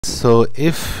So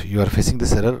if you are facing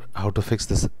this error, how to fix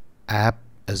this app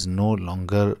is no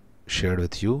longer shared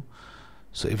with you.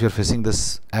 So if you're facing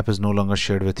this app is no longer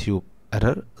shared with you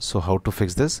error, so how to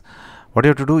fix this? What you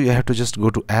have to do, you have to just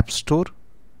go to App Store.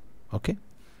 Okay,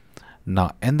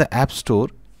 now in the App Store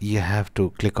you have to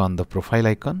click on the profile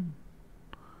icon,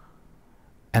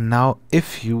 and now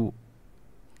if you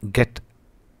get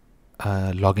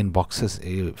login boxes,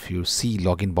 if you see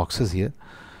login boxes here,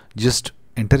 just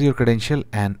enter your credential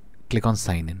and click on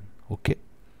sign in. Okay,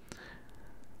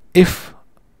 if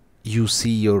you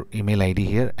see your email ID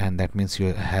here, and that means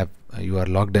you are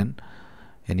logged in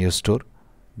your store,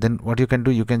 then what you can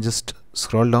do, you can just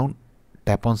scroll down,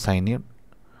 tap on sign in.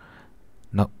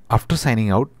 Now after signing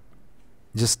out,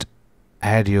 just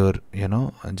add your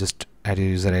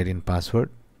user ID and password.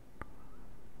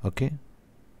 Okay,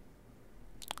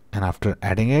 and after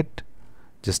adding it,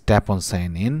 just tap on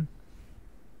sign in.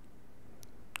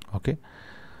 Okay,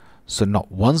 so now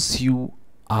once you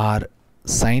are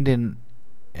signed in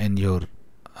your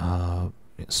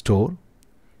store,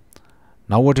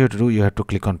 now what you have to do, you have to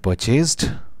click on purchased.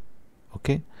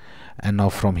 Okay, and now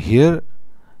from here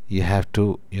you have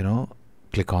to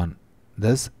click on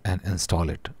this and install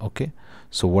it. Okay,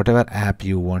 so whatever app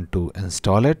you want to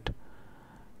install it,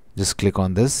 just click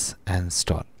on this and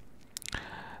install.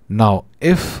 Now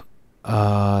if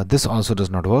this also does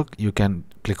not work, you can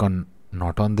click on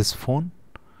not on this phone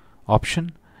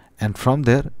option, and from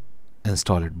there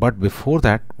install it. But before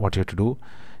that, what you have to do,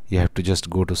 you have to just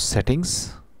go to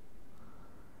settings,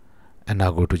 and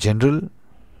now go to general,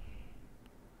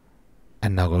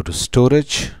 and now go to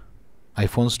storage,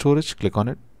 iPhone storage, click on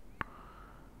it,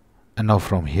 and now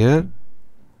from here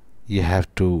you have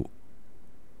to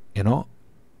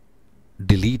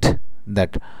delete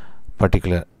that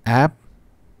particular app.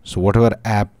 So whatever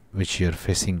app which you're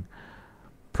facing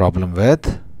problem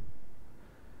with,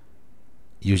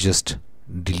 you just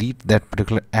delete that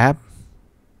particular app.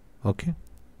 Okay,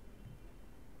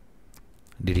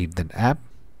 delete that app.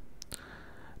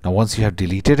 Now once you have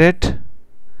deleted it,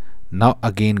 now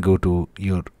again go to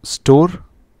your store,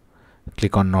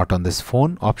 click on not on this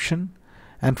phone option,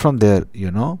 and from there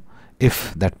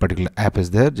if that particular app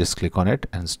is there, just click on it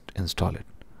and install it,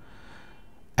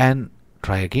 and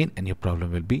try again, and your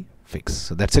problem will be fixed.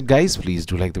 So that's it guys. Please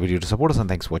do like the video to support us, and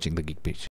thanks for watching the Geek Page.